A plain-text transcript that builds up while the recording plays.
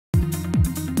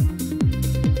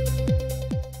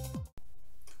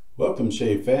welcome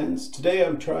shave fans. Today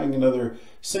I'm trying another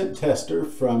scent tester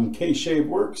from Shave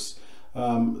Worx.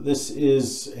 This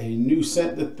is a new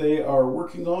scent that they are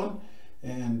working on,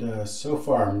 and so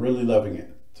far I'm really loving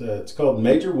it. It's called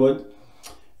Major Wood,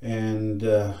 and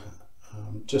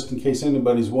just in case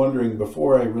anybody's wondering,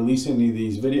 before I release any of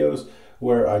these videos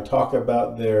where I talk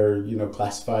about their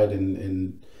classified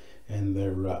and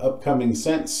their upcoming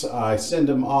scents, I send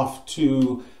them off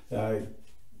to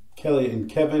Kelly and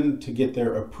Kevin to get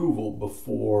their approval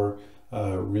before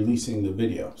releasing the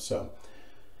video. So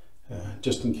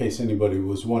just in case anybody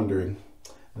was wondering,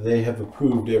 they have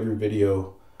approved every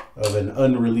video of an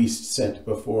unreleased scent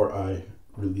before I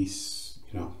release,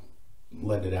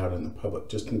 let it out in the public,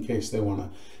 just in case they want to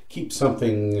keep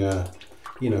something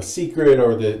secret,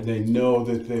 or that they know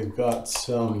that they've got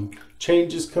some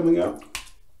changes coming up.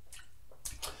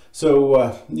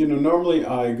 So normally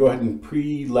I go ahead and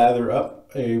pre-lather up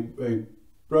a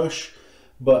brush,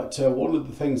 but one of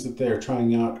the things that they're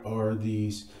trying out are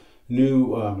these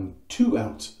new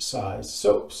 2-ounce size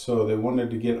soaps. So they wanted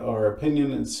to get our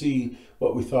opinion and see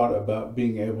what we thought about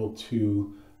being able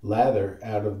to lather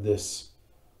out of this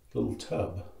little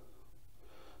tub.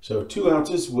 So 2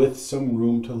 ounces with some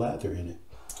room to lather in it.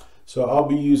 So I'll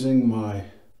be using my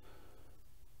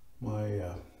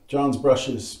John's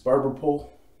Brushes Barber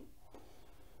pole.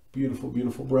 Beautiful,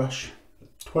 beautiful brush.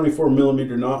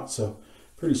 24mm knot, so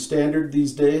pretty standard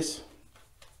these days.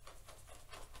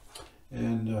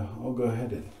 And I'll go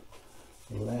ahead and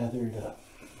lather it up.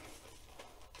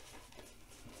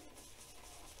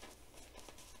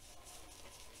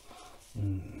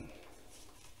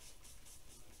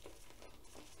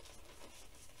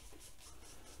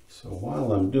 So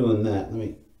while I'm doing that, let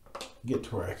me get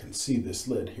to where I can see this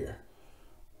lid here.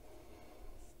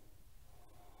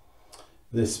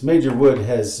 This Major Wood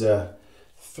has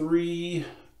 3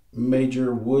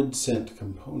 major wood scent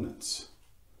components.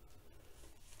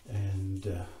 And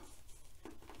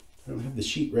I don't have the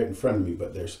sheet right in front of me,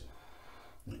 but there's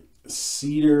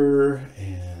cedar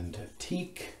and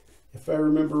teak, if I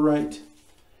remember right,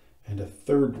 and a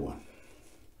third one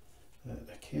that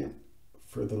I can't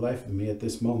for the life of me at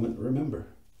this moment remember.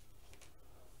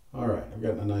 All right, I've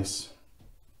got a nice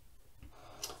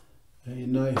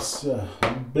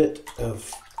bit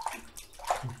of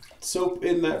soap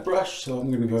in that brush, so I'm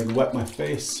going to go ahead and wet my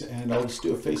face, and I'll just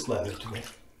do a face lather today.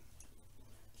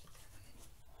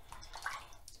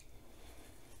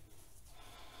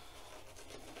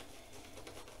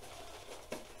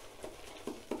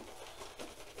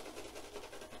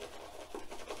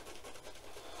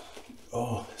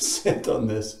 Oh, the scent on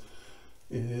this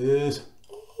is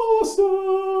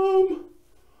awesome.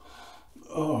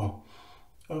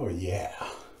 Oh yeah.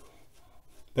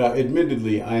 Now,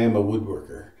 admittedly, I am a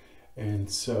woodworker, and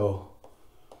so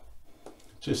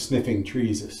just sniffing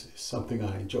trees is something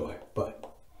I enjoy,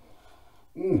 but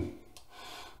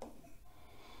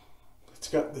it's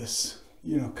got this,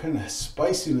 kind of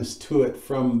spiciness to it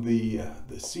from the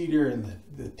cedar and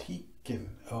the teak, and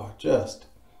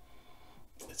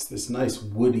it's this nice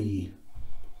woody,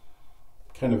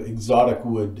 kind of exotic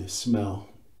wood smell.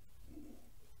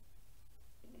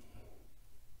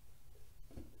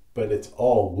 But it's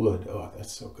all wood. Oh,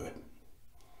 that's so good.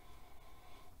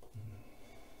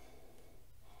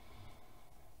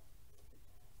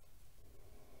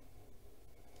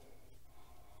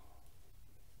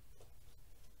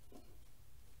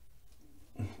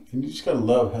 And you just gotta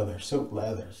love how their soap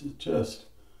lathers. It's just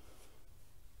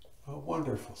a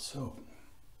wonderful soap.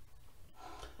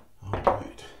 All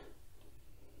right.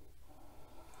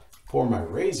 For my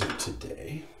razor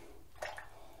today,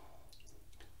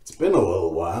 it's been a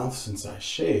little while since I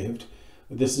shaved.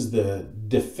 This is the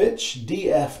Defitch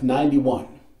DF-91,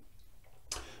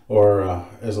 or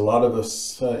as a lot of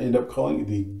us end up calling it,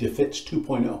 the Defitch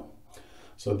 2.0.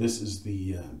 So this is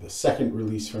the second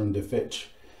release from Defitch.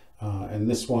 And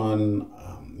this one,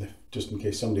 just in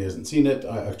case somebody hasn't seen it,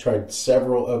 I've tried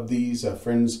several of these.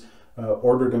 Friends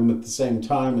ordered them at the same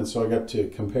time, and so I got to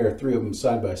compare 3 of them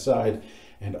side by side,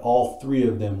 and all 3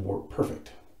 of them were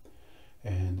perfect.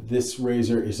 And this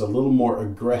razor is a little more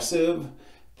aggressive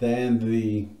than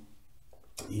the,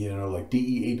 like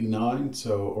DE-89,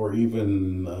 so, or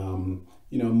even,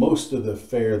 most of the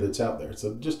fare that's out there.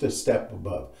 So just a step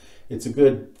above. It's a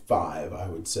good 5, I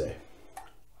would say,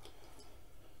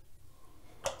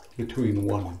 between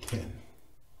 1 and 10.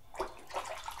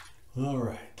 All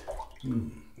right.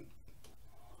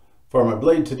 For my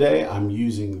blade today, I'm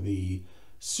using the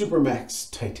Supermax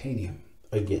Titanium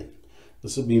again.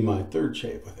 This will be my 3rd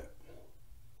shave with it.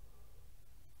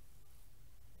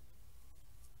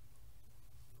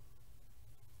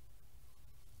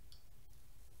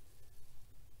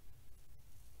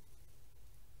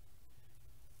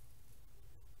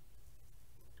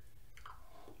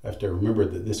 have to remember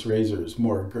that this razor is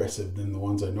more aggressive than the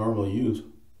ones I normally use.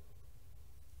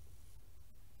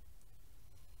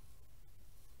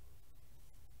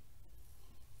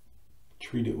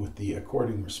 Treat it with the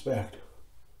according respect.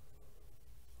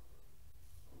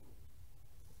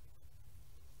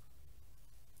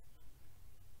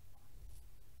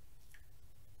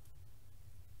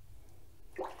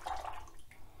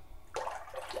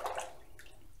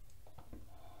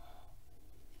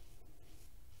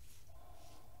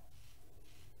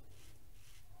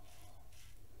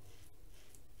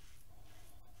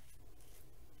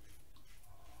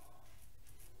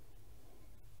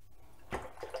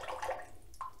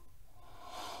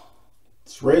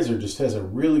 This razor just has a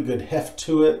really good heft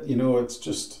to it. You know, it's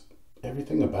just,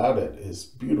 everything about it is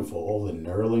beautiful. All the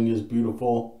knurling is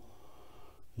beautiful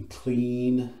and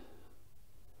clean,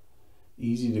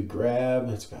 easy to grab.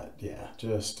 It's got, yeah,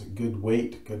 just a good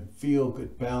weight, good feel,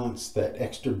 good balance. That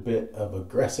extra bit of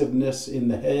aggressiveness in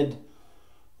the head,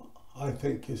 I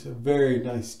think, is a very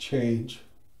nice change.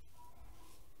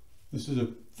 This is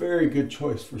a very good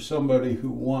choice for somebody who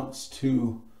wants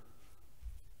to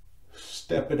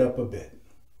step it up a bit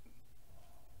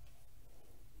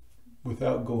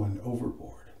without going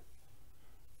overboard.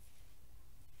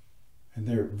 And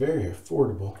they're very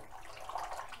affordable.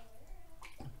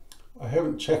 I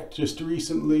haven't checked just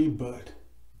recently, but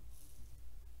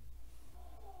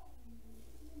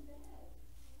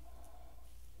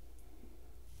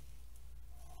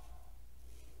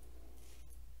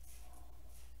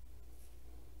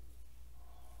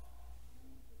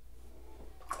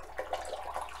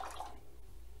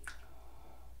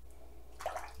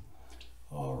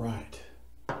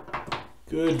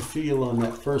good feel on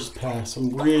that first pass. I'm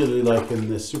really liking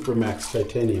the Supermax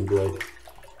titanium blade.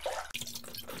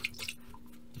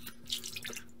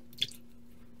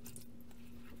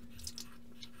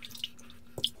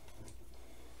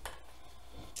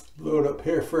 Load up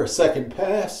here for a second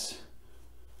pass,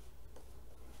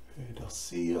 and I'll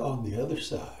see you on the other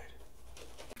side.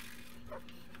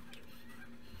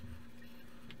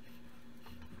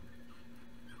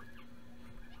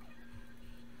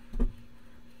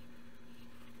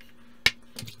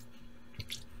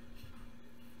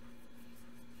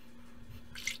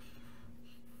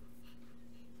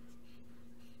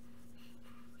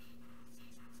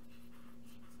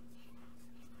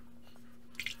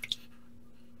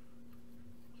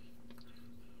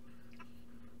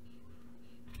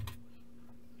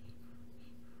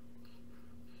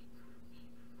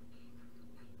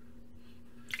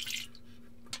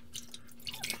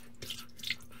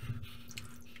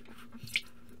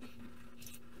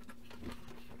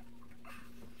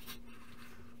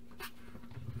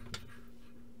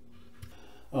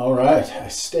 All right, I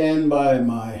stand by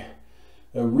my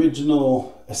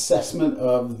original assessment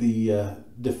of the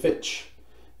Defitch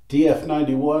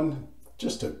DF-91.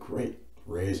 Just a great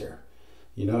razor.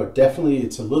 You know,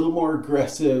 it's a little more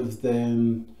aggressive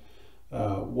than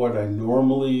what I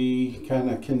normally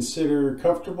kind of consider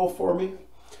comfortable for me.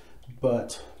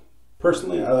 But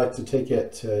personally, I like to take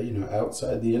it, you know,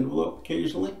 outside the envelope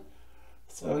occasionally.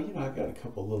 So, you know, I got a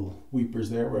couple little weepers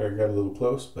there where I got a little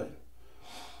close, but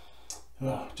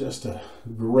just a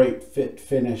great fit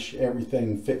finish.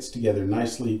 Everything fits together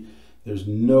nicely. There's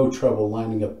no trouble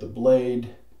lining up the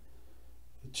blade.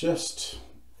 Just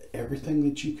everything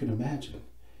that you can imagine.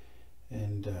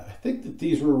 And I think that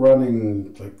these were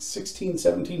running like $16,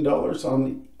 $17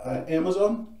 on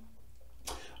Amazon.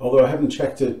 Although I haven't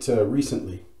checked it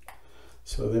recently.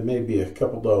 So there may be a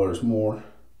couple dollars more.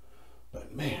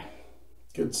 But man,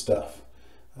 good stuff.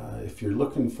 If you're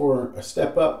looking for a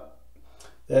step up,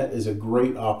 that is a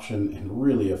great option and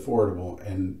really affordable,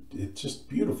 and it's just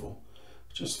beautiful,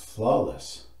 just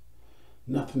flawless.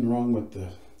 Nothing wrong with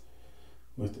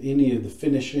any of the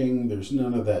finishing. There's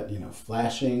none of that, you know,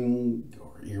 flashing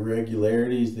or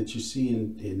irregularities that you see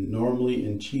normally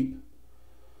in cheap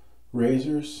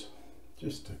razors.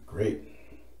 Just a great,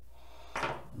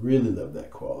 really love that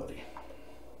quality.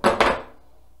 All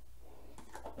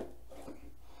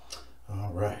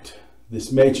right,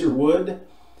 this Major Wood.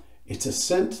 It's a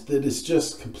scent that is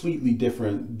just completely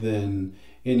different than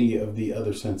any of the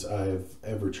other scents I've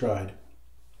ever tried.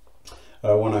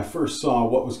 When I first saw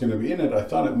what was going to be in it, I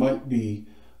thought it might be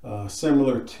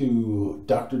similar to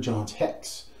Dr. John's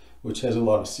Hex, which has a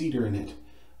lot of cedar in it.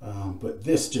 But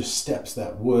this just steps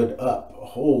that wood up a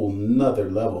whole nother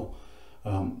level.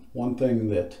 One thing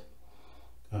that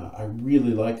I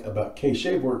really like about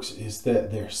K-Shave Worx is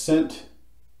that their scent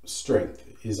strength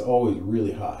is always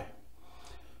really high.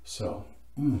 So,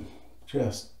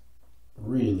 just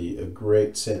really a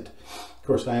great scent. Of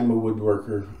course, I am a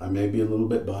woodworker. I may be a little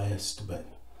bit biased, but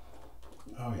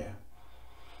Oh yeah.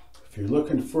 If you're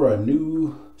looking for a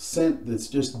new scent that's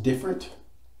just different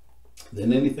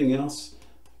than anything else,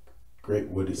 great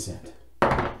woody scent.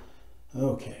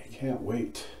 Okay, can't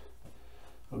wait.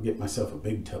 I'll get myself a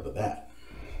big tub of that.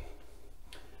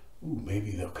 Ooh,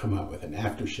 maybe they'll come out with an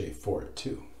aftershave for it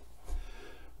too.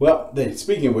 Well,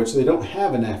 speaking of which, they don't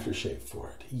have an aftershave for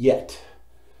it yet.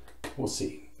 We'll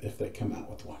see if they come out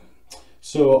with one.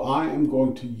 So I am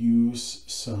going to use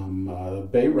some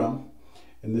bay rum.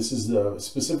 And this is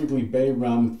specifically bay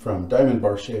rum from Diamond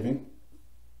Bar Shaving.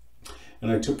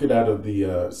 And I took it out of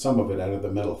the, some of it out of the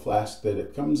metal flask that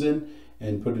it comes in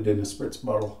and put it in a spritz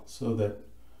bottle so that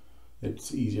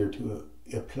it's easier to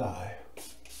apply.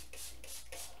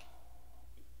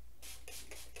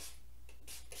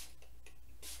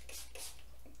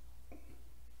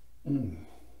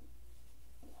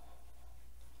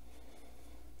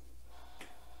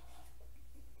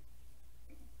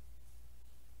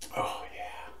 Oh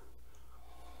yeah.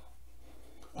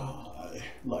 Oh, I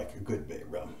like a good bay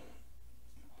rum.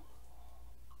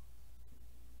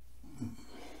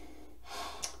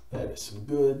 That is some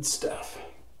good stuff.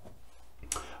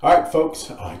 All right,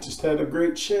 folks, I just had a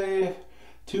great shave,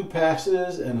 2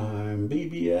 passes, and I'm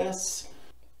BBS.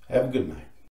 Have a good night.